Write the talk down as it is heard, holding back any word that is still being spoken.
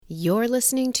You're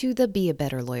listening to the Be a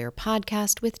Better Lawyer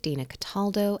podcast with Dina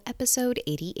Cataldo, episode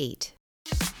 88.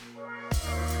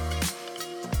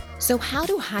 So how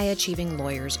do high-achieving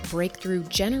lawyers break through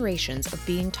generations of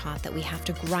being taught that we have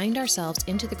to grind ourselves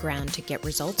into the ground to get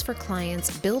results for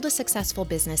clients, build a successful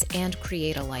business, and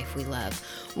create a life we love?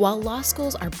 While law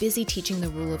schools are busy teaching the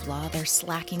rule of law, they're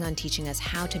slacking on teaching us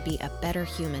how to be a better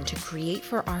human to create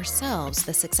for ourselves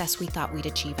the success we thought we'd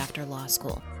achieve after law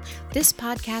school. This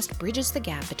podcast bridges the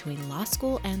gap between law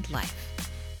school and life.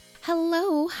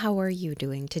 Hello, how are you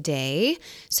doing today?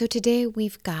 So today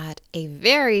we've got a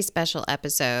very special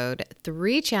episode,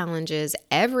 3 challenges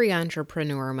every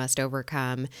entrepreneur must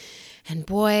overcome. And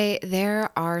boy, there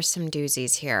are some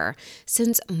doozies here.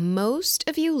 Since most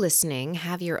of you listening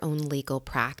have your own legal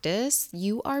practice,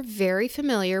 you are very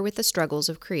familiar with the struggles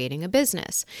of creating a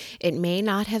business. It may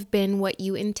not have been what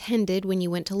you intended when you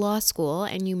went to law school,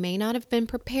 and you may not have been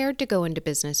prepared to go into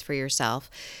business for yourself,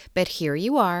 but here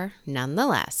you are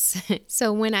nonetheless.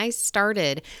 So when I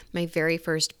started my very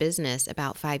first business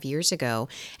about 5 years ago,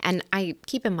 and I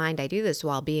keep in mind I do this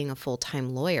while being a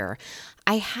full-time lawyer,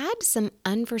 I had some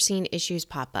unforeseen issues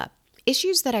pop up.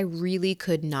 Issues that I really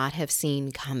could not have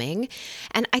seen coming.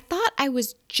 And I thought I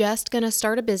was just going to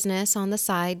start a business on the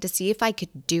side to see if I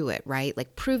could do it, right?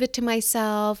 Like prove it to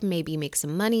myself, maybe make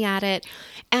some money at it.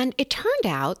 And it turned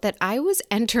out that I was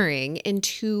entering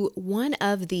into one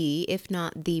of the, if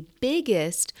not the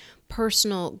biggest,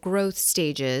 personal growth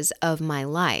stages of my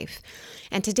life.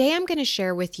 And today I'm going to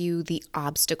share with you the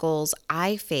obstacles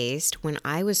I faced when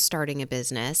I was starting a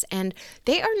business. And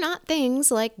they are not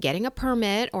things like getting a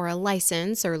permit or a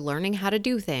license or learning how to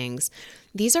do things.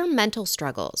 These are mental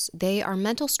struggles. They are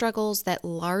mental struggles that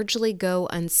largely go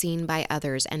unseen by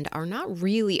others and are not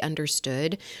really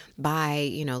understood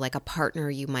by, like a partner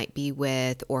you might be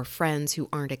with or friends who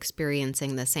aren't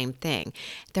experiencing the same thing.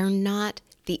 They're not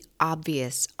the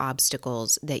obvious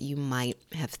obstacles that you might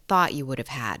have thought you would have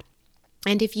had.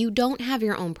 And if you don't have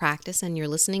your own practice and you're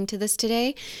listening to this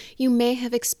today, you may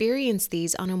have experienced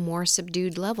these on a more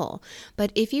subdued level.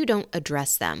 But if you don't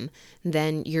address them,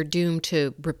 then you're doomed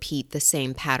to repeat the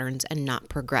same patterns and not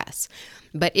progress.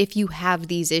 But if you have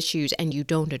these issues and you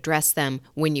don't address them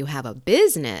when you have a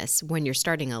business, when you're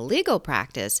starting a legal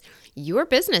practice, your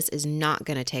business is not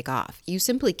going to take off. You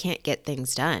simply can't get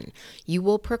things done. You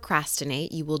will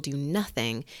procrastinate, you will do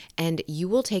nothing, and you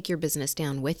will take your business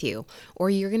down with you. Or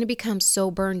you're going to become so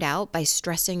burned out by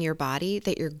stressing your body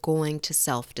that you're going to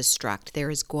self-destruct. There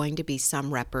is going to be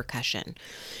some repercussion.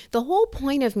 The whole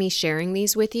point of me sharing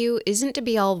these with you isn't to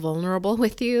be all vulnerable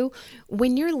with you.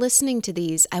 When you're listening to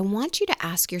these, I want you to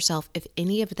ask yourself if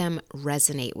any of them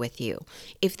resonate with you.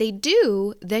 If they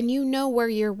do, then you know where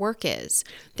your work is.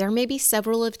 There may be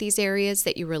several of these areas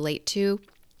that you relate to.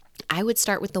 I would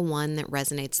start with the one that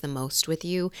resonates the most with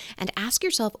you and ask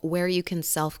yourself where you can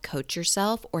self-coach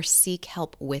yourself or seek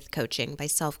help with coaching. By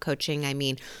self-coaching, I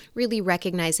mean really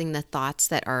recognizing the thoughts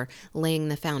that are laying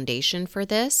the foundation for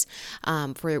this,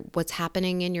 for what's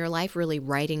happening in your life, really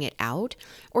writing it out.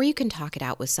 Or you can talk it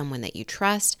out with someone that you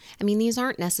trust. I mean, these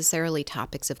aren't necessarily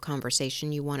topics of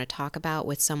conversation you want to talk about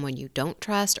with someone you don't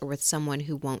trust or with someone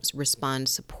who won't respond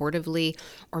supportively,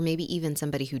 or maybe even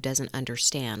somebody who doesn't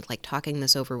understand. Like talking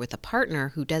this over with a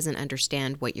partner who doesn't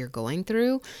understand what you're going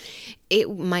through,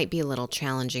 it might be a little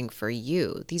challenging for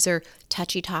you. These are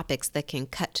touchy topics that can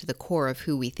cut to the core of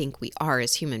who we think we are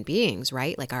as human beings,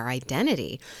 right? Like our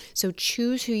identity. So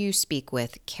choose who you speak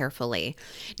with carefully.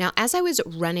 Now, as I was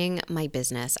running my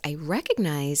business, I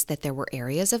recognized that there were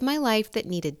areas of my life that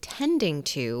needed tending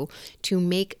to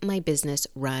make my business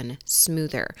run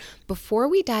smoother. Before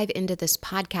we dive into this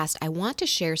podcast, I want to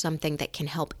share something that can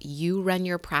help you run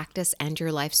your practice and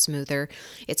your life smoother.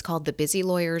 It's called the Busy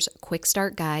Lawyer's Quick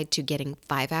Start Guide to Getting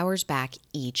 5 hours back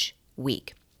each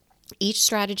week. Each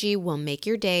strategy will make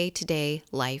your day-to-day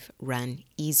life run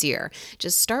easier.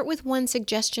 Just start with one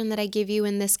suggestion that I give you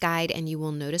in this guide, and you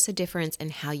will notice a difference in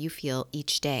how you feel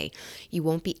each day. You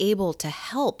won't be able to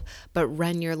help but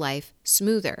run your life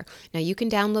smoother. Now, you can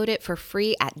download it for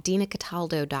free at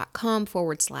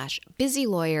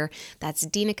dinacataldo.com/busylawyer. That's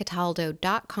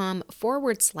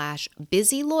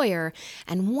dinacataldo.com/busylawyer.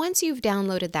 And once you've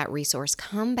downloaded that resource,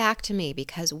 come back to me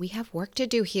because we have work to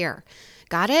do here.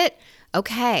 Got it?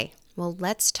 Okay. Well,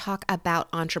 let's talk about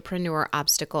entrepreneur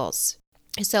obstacles.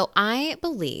 So I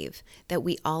believe that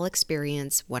we all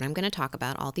experience what I'm going to talk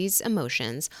about, all these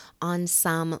emotions on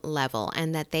some level,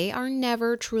 and that they are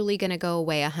never truly going to go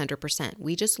away 100%.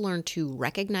 We just learn to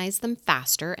recognize them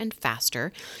faster and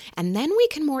faster, and then we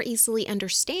can more easily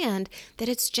understand that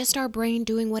it's just our brain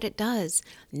doing what it does.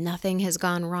 Nothing has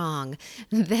gone wrong.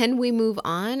 Then we move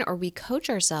on, or we coach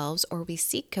ourselves, or we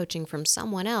seek coaching from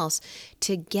someone else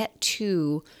to get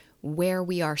to where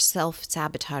we are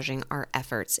self-sabotaging our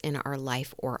efforts in our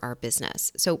life or our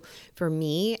business. So for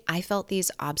me, I felt these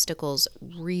obstacles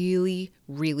really,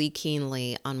 really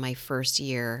keenly on my first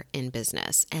year in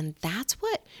business. And that's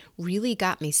what really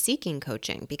got me seeking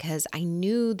coaching, because I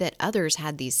knew that others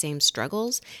had these same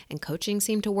struggles and coaching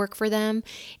seemed to work for them.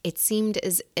 It seemed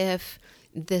as if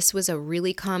this was a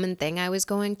really common thing I was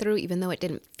going through, even though it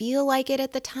didn't feel like it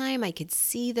at the time. I could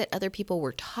see that other people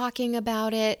were talking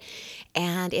about it,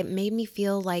 and it made me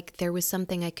feel like there was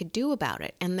something I could do about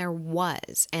it. And there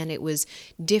was, and it was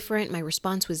different. My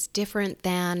response was different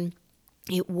than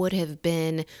it would have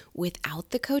been without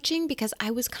the coaching, because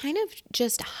I was kind of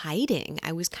just hiding.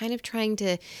 I was kind of trying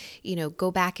to,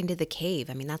 go back into the cave.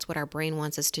 I mean, that's what our brain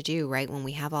wants us to do, right? When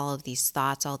we have all of these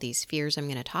thoughts, all these fears I'm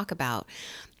going to talk about,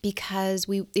 because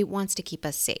it wants to keep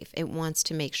us safe. It wants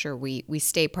to make sure we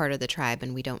stay part of the tribe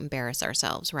and we don't embarrass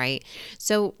ourselves, right?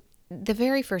 So the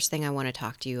very first thing I want to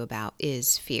talk to you about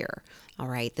is fear. All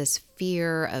right, this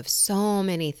fear of so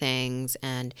many things.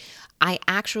 And I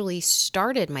actually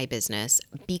started my business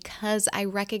because I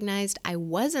recognized I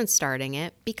wasn't starting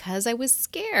it because I was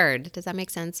scared. Does that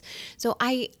make sense? So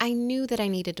I knew that I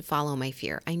needed to follow my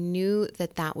fear. I knew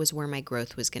that that was where my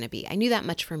growth was going to be. I knew that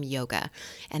much from yoga.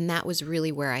 And that was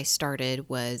really where I started,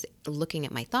 was looking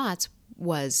at my thoughts,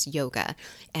 was yoga,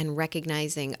 and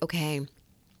recognizing, okay,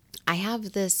 I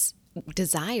have this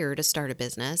desire to start a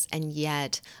business, and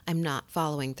yet I'm not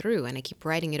following through. And I keep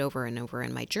writing it over and over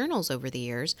in my journals over the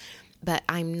years, but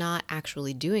I'm not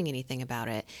actually doing anything about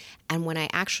it. And when I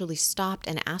actually stopped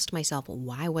and asked myself,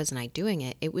 why wasn't I doing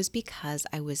it? It was because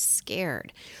I was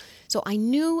scared. So I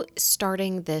knew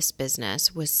starting this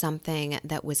business was something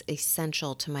that was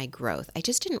essential to my growth. I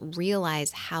just didn't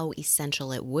realize how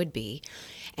essential it would be.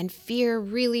 And fear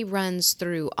really runs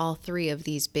through all three of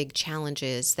these big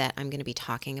challenges that I'm going to be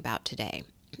talking about today.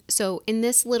 So in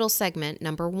this little segment,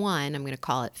 number one, I'm going to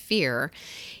call it fear.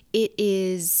 It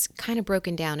is kind of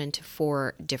broken down into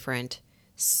 4 different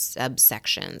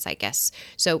subsections, I guess.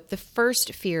 So the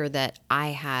first fear that I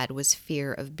had was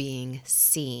fear of being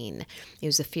seen. It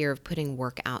was a fear of putting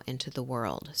work out into the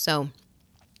world. So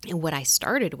what I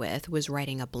started with was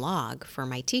writing a blog for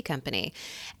my tea company,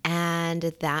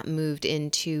 and that moved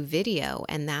into video,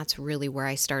 and that's really where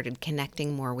I started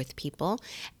connecting more with people,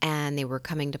 and they were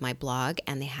coming to my blog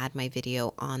and they had my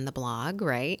video on the blog,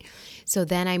 right? So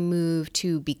then I moved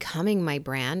to becoming my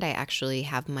brand. I actually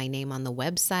have my name on the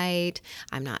website.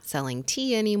 I'm not selling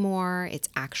tea anymore. It's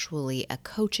actually a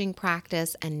coaching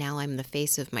practice, and now I'm the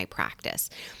face of my practice.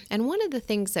 And one of the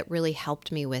things that really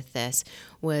helped me with this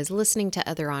was listening to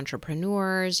other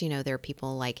entrepreneurs. There are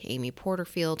people like Amy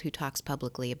Porterfield, who talks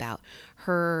publicly about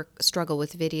her struggle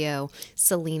with video,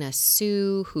 Selena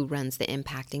Soo, who runs the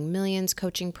Impacting Millions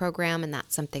coaching program, and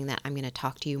that's something that I'm going to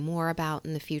talk to you more about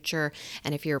in the future.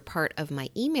 And if you're part of my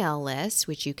email list,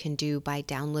 which you can do by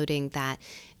downloading that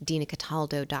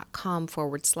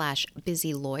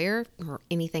dinacataldo.com/busy lawyer, or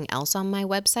anything else on my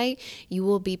website, you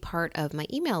will be part of my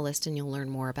email list and you'll learn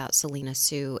more about Selena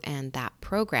Soo and that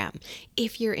program,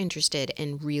 if you're interested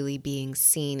in really being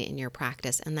seen in your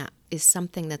practice, and that is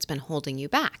something that's been holding you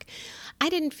back. I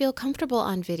didn't feel comfortable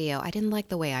on video. I didn't like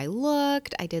the way I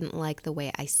looked. I didn't like the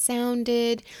way I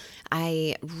sounded.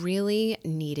 I really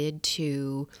needed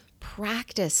to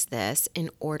practice this in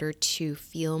order to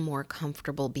feel more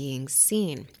comfortable being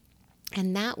seen.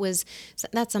 And that's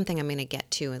something I'm going to get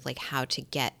to, is like how to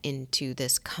get into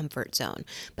this comfort zone.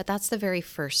 But that's the very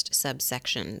first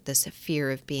subsection, this fear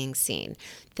of being seen.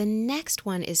 The next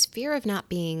one is fear of not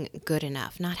being good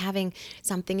enough, not having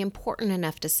something important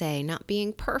enough to say, not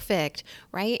being perfect,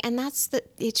 right? And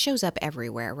it shows up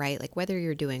everywhere, right? Like whether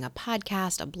you're doing a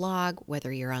podcast, a blog,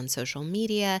 whether you're on social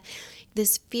media,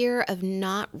 this fear of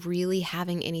not really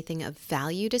having anything of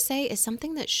value to say is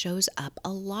something that shows up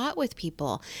a lot with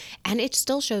people. And it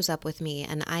still shows up with me.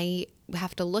 And I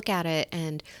have to look at it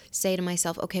and say to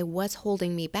myself, okay, what's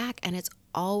holding me back? And it's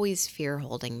always fear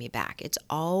holding me back. It's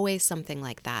always something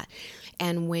like that.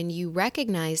 And when you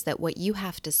recognize that what you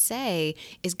have to say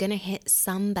is going to hit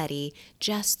somebody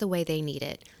just the way they need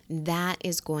it, that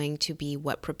is going to be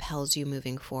what propels you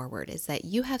moving forward, is that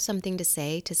you have something to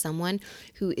say to someone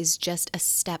who is just a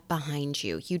step behind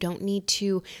you. You don't need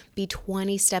to be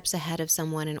 20 steps ahead of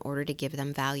someone in order to give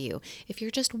them value. If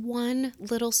you're just one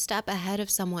little step ahead of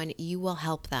someone, you will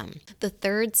help them. The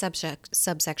third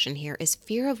subsection here is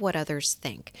fear of what others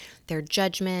think, their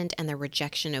judgment and their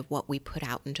rejection of what we put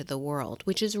out into the world,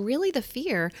 which is really the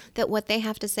fear that what they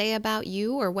have to say about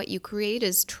you or what you create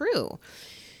is true.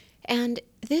 And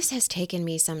this has taken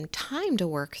me some time to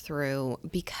work through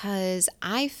because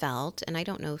I felt, and I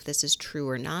don't know if this is true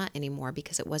or not anymore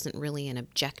because it wasn't really an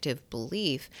objective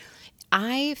belief,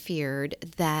 I feared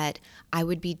that I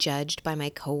would be judged by my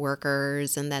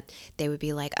coworkers and that they would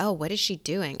be like, oh, what is she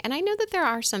doing? And I know that there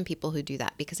are some people who do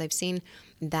that because I've seen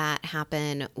that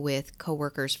happen with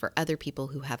coworkers for other people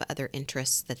who have other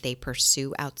interests that they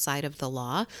pursue outside of the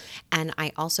law. And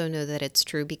I also know that it's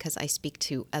true because I speak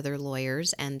to other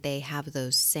lawyers and they have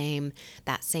that same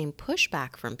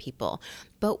pushback from people.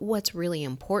 But what's really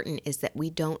important is that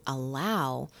we don't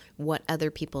allow what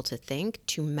other people to think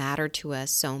to matter to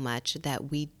us so much that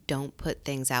we don't put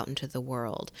things out into the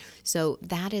world. So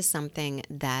that is something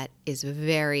that is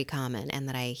very common and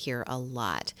that I hear a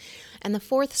lot. And the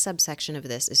fourth subsection of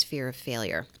this is fear of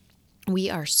failure.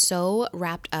 We are so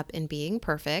wrapped up in being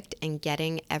perfect and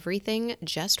getting everything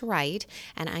just right.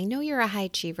 And I know you're a high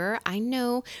achiever. I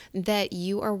know that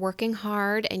you are working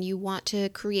hard and you want to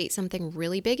create something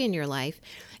really big in your life.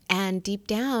 And deep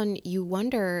down, you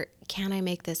wonder, can I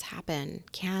make this happen?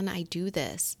 Can I do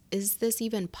this? Is this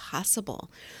even possible?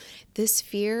 This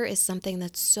fear is something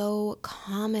that's so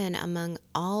common among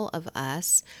all of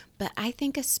us, but I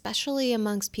think especially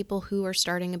amongst people who are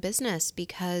starting a business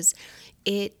because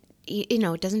it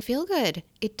doesn't feel good.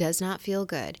 It does not feel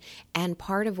good. And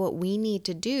part of what we need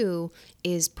to do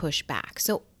is push back.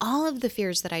 So all of the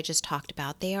fears that I just talked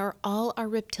about, they are all our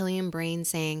reptilian brain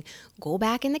saying, go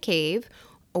back in the cave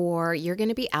or you're going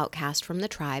to be outcast from the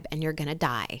tribe and you're going to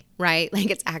die, right? Like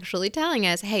it's actually telling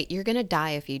us, hey, you're going to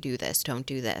die if you do this. Don't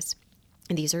do this.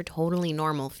 These are totally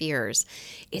normal fears.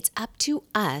 It's up to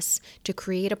us to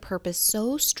create a purpose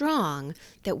so strong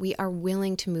that we are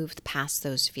willing to move past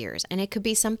those fears. And it could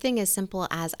be something as simple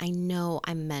as, I know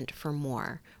I'm meant for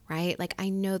more, right? Like I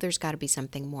know there's got to be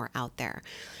something more out there.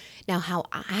 Now, how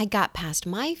I got past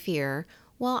my fear,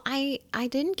 well, I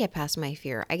didn't get past my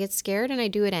fear. I get scared and I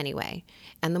do it anyway.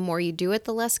 And the more you do it,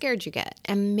 the less scared you get.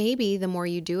 And maybe the more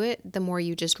you do it, the more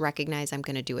you just recognize I'm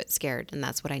going to do it scared. And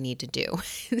that's what I need to do,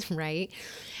 right?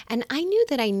 And I knew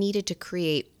that I needed to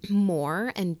create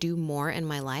more and do more in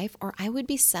my life, or I would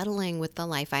be settling with the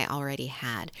life I already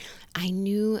had. I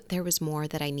knew there was more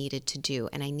that I needed to do,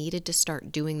 and I needed to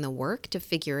start doing the work to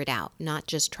figure it out, not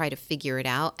just try to figure it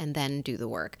out and then do the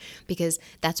work, because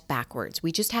that's backwards.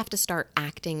 We just have to start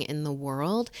acting in the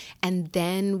world, and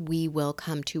then we will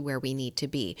come to where we need to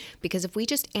be. Because if we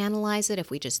just analyze it,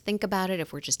 if we just think about it,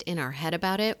 if we're just in our head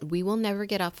about it, we will never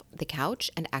get off the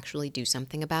couch and actually do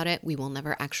something about it. We will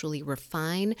never actually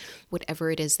refine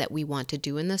whatever it is that we want to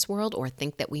do in this world or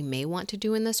think that we may want to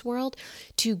do in this world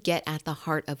to get at the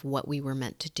heart of what we were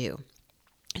meant to do.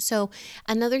 So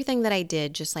another thing that I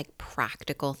did, just like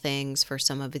practical things for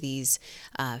some of these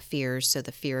fears, so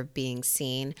the fear of being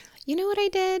seen, you know what I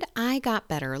did? I got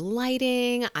better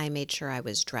lighting. I made sure I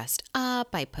was dressed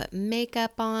up. I put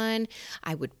makeup on.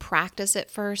 I would practice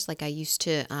at first. Like I used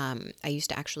to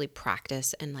actually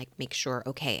practice and like make sure,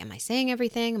 okay, am I saying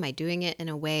everything? Am I doing it in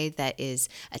a way that is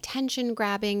attention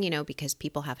grabbing? Because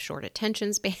people have short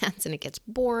attention spans and it gets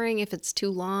boring if it's too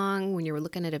long when you're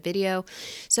looking at a video.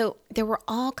 So there were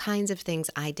all kinds of things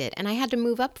I did, and I had to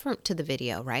move up to the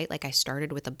video, right? Like I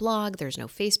started with a blog. There's no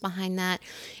face behind that.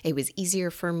 It was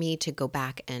easier for me to go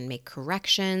back and make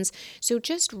corrections. So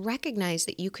just recognize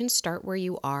that you can start where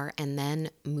you are and then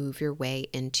move your way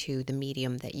into the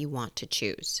medium that you want to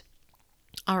choose.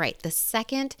 All right, the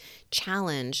second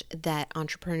challenge that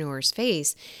entrepreneurs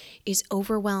face is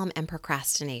overwhelm and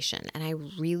procrastination. And I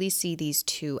really see these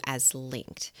two as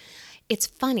linked. It's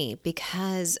funny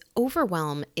because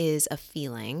overwhelm is a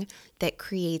feeling that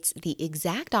creates the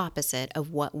exact opposite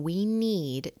of what we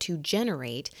need to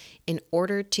generate in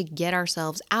order to get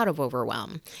ourselves out of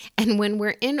overwhelm. And when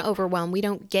we're in overwhelm, we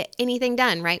don't get anything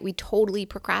done, right? We totally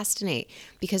procrastinate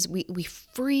because we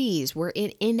freeze, we're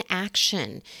in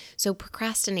inaction. So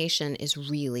procrastination is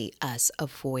really us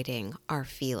avoiding our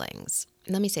feelings.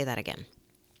 Let me say that again.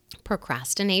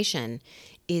 Procrastination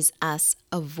is us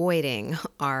avoiding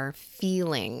our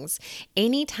feelings.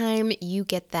 Anytime you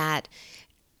get that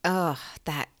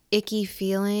icky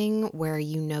feeling where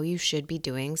you know you should be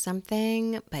doing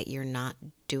something, but you're not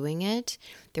doing it.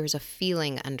 There's a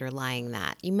feeling underlying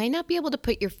that. You may not be able to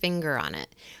put your finger on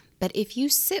it, but if you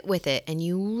sit with it and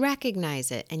you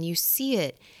recognize it and you see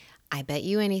it, I bet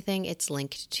you anything it's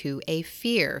linked to a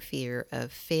fear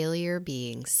of failure,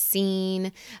 being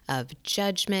seen, of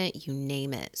judgment, you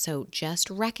name it. So just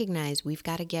recognize we've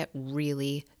got to get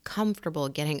really comfortable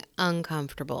getting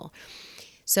uncomfortable.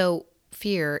 So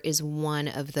fear is one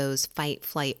of those fight,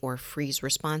 flight, or freeze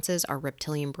responses our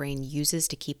reptilian brain uses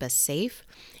to keep us safe.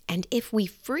 And if we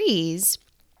freeze,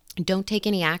 don't take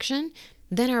any action,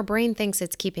 then our brain thinks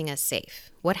it's keeping us safe.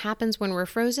 What happens when we're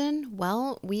frozen?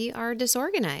 Well, we are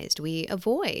disorganized. We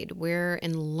avoid. We're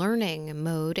in learning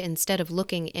mode instead of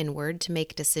looking inward to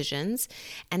make decisions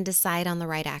and decide on the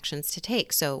right actions to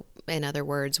take. So, in other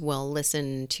words, we'll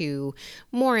listen to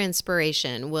more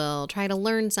inspiration. We'll try to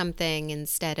learn something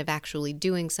instead of actually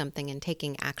doing something and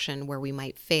taking action where we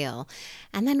might fail.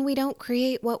 And then we don't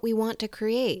create what we want to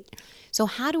create. So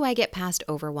how do I get past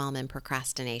overwhelm and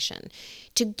procrastination?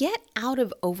 To get out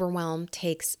of overwhelm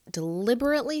takes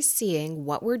deliberately seeing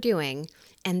what we're doing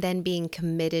and then being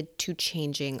committed to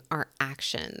changing our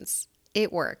actions.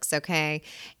 It works, okay?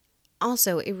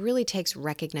 Also, it really takes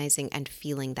recognizing and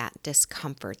feeling that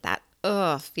discomfort, that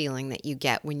feeling that you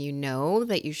get when you know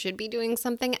that you should be doing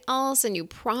something else and you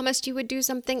promised you would do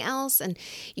something else and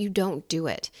you don't do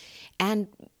it. And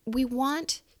we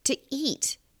want to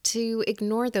eat, to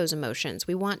ignore those emotions.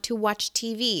 We want to watch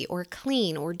TV or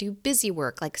clean or do busy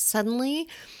work. Like suddenly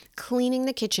cleaning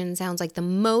the kitchen sounds like the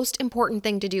most important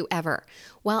thing to do ever.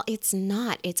 Well, it's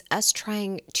not. It's us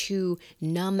trying to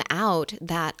numb out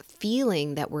that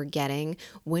feeling that we're getting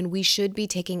when we should be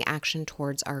taking action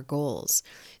towards our goals.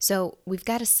 So we've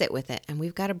got to sit with it and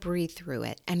we've got to breathe through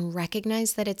it and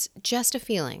recognize that it's just a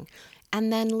feeling. And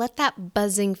then let that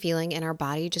buzzing feeling in our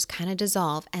body just kind of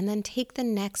dissolve and then take the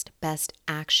next best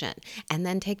action and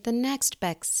then take the next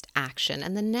best action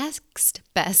and the next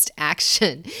best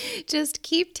action. Just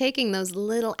keep taking those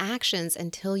little actions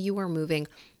until you are moving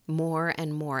more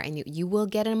and more and you will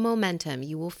get a momentum.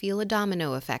 You will feel a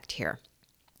domino effect here.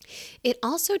 It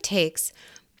also takes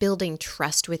building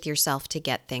trust with yourself to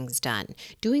get things done,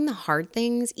 doing the hard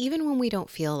things even when we don't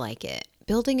feel like it.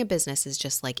 Building a business is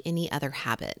just like any other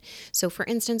habit. So for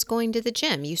instance, going to the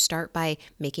gym, you start by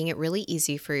making it really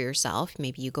easy for yourself.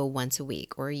 Maybe you go once a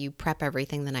week or you prep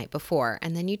everything the night before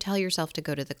and then you tell yourself to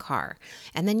go to the car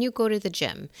and then you go to the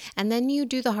gym and then you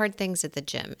do the hard things at the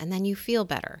gym and then you feel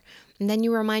better. And then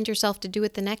you remind yourself to do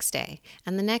it the next day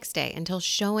and the next day until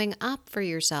showing up for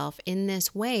yourself in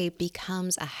this way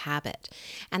becomes a habit.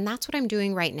 And that's what I'm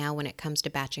doing right now when it comes to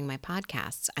batching my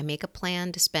podcasts. I make a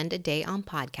plan to spend a day on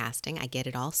podcasting. I get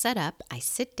it all set up. I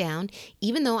sit down,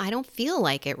 even though I don't feel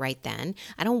like it right then.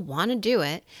 I don't want to do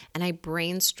it. And I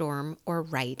brainstorm or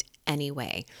write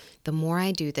anyway. The more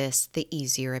I do this, the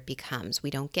easier it becomes.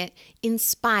 We don't get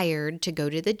inspired to go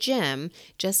to the gym,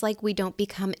 just like we don't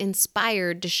become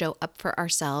inspired to show up for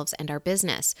ourselves and our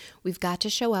business. We've got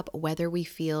to show up whether we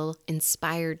feel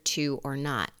inspired to or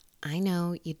not. I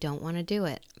know you don't want to do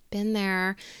it. Been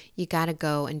there. You got to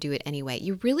go and do it anyway.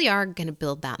 You really are going to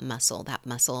build that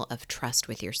muscle of trust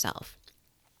with yourself.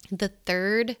 The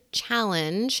third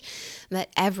challenge that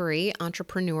every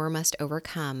entrepreneur must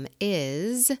overcome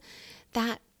is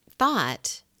that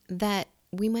thought that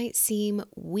we might seem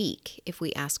weak if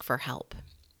we ask for help.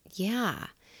 Yeah,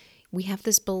 we have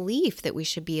this belief that we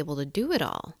should be able to do it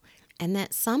all, and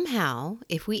that somehow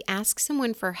if we ask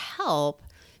someone for help,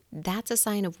 that's a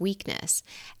sign of weakness.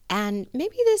 And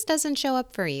maybe this doesn't show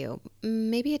up for you.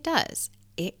 Maybe it does.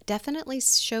 It definitely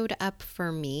showed up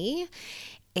for me.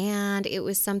 And it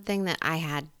was something that I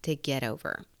had to get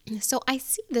over. So I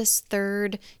see this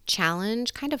third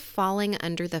challenge kind of falling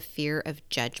under the fear of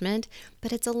judgment,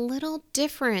 but it's a little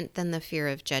different than the fear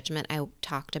of judgment I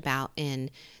talked about in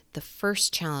the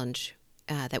first challenge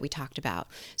that we talked about.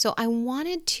 So I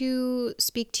wanted to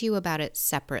speak to you about it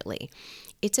separately.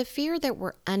 It's a fear that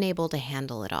we're unable to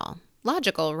handle it all.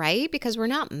 Logical, right? Because we're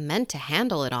not meant to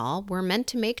handle it all. We're meant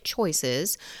to make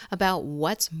choices about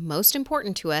what's most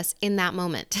important to us in that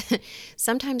moment.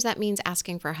 Sometimes that means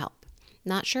asking for help.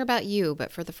 Not sure about you,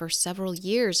 but for the first several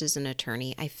years as an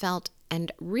attorney, I felt,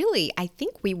 and really, I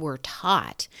think we were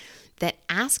taught that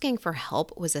asking for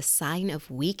help was a sign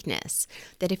of weakness,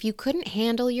 that if you couldn't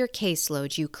handle your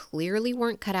caseload, you clearly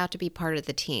weren't cut out to be part of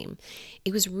the team.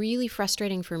 It was really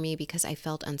frustrating for me because I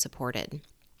felt unsupported.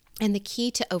 And the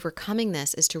key to overcoming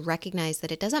this is to recognize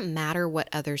that it doesn't matter what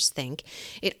others think.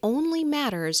 It only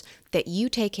matters that you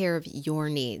take care of your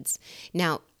needs.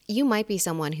 Now, You might be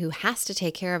someone who has to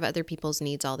take care of other people's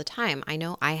needs all the time. I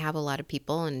know I have a lot of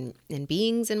people and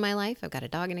beings in my life. I've got a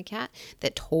dog and a cat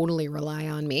that totally rely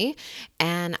on me,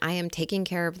 and I am taking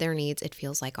care of their needs, it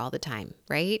feels like all the time,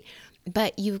 right?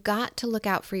 But you've got to look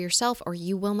out for yourself or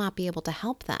you will not be able to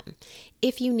help them.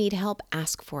 If you need help,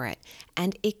 ask for it.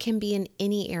 And it can be in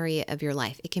any area of your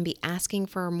life. It can be asking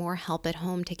for more help at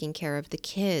home, taking care of the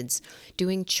kids,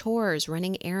 doing chores,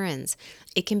 running errands.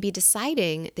 It can be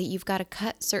deciding that you've got to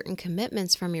cut certain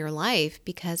commitments from your life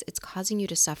because it's causing you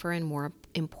to suffer in more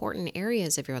important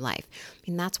areas of your life.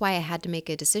 And that's why I had to make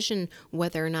a decision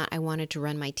whether or not I wanted to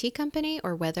run my tea company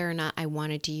or whether or not I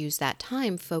wanted to use that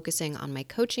time focusing on my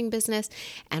coaching business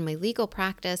and my legal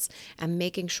practice and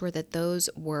making sure that those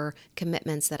were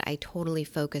commitments that I totally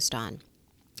focused on.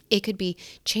 It could be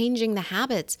changing the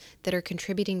habits that are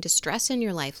contributing to stress in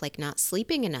your life, like not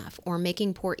sleeping enough or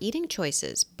making poor eating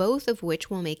choices, both of which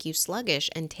will make you sluggish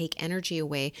and take energy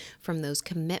away from those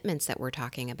commitments that we're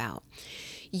talking about.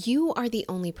 You are the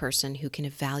only person who can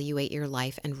evaluate your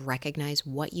life and recognize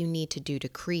what you need to do to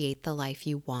create the life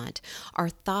you want. Our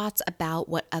thoughts about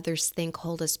what others think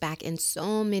hold us back in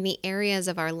so many areas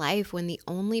of our life when the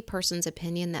only person's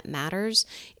opinion that matters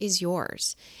is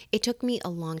yours. It took me a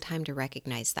long time to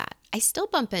recognize that. I still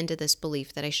bump into this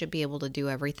belief that I should be able to do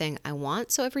everything I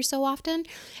want every so often,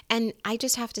 and I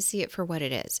just have to see it for what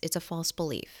it is. It's a false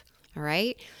belief, all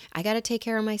right? I got to take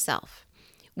care of myself.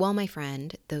 Well, my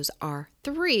friend, those are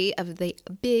 3 of the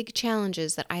big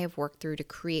challenges that I have worked through to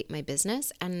create my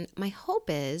business. And my hope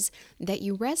is that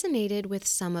you resonated with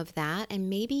some of that. And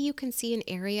maybe you can see an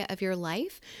area of your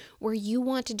life where you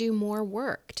want to do more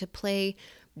work to play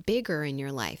bigger in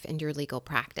your life and your legal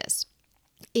practice.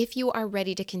 If you are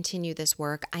ready to continue this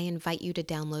work, I invite you to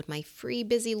download my free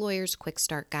Busy Lawyers Quick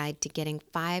Start Guide to getting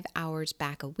 5 hours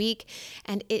back a week,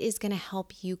 and it is going to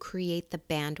help you create the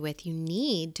bandwidth you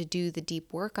need to do the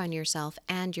deep work on yourself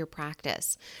and your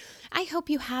practice. I hope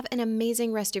you have an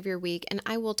amazing rest of your week, and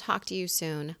I will talk to you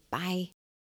soon. Bye.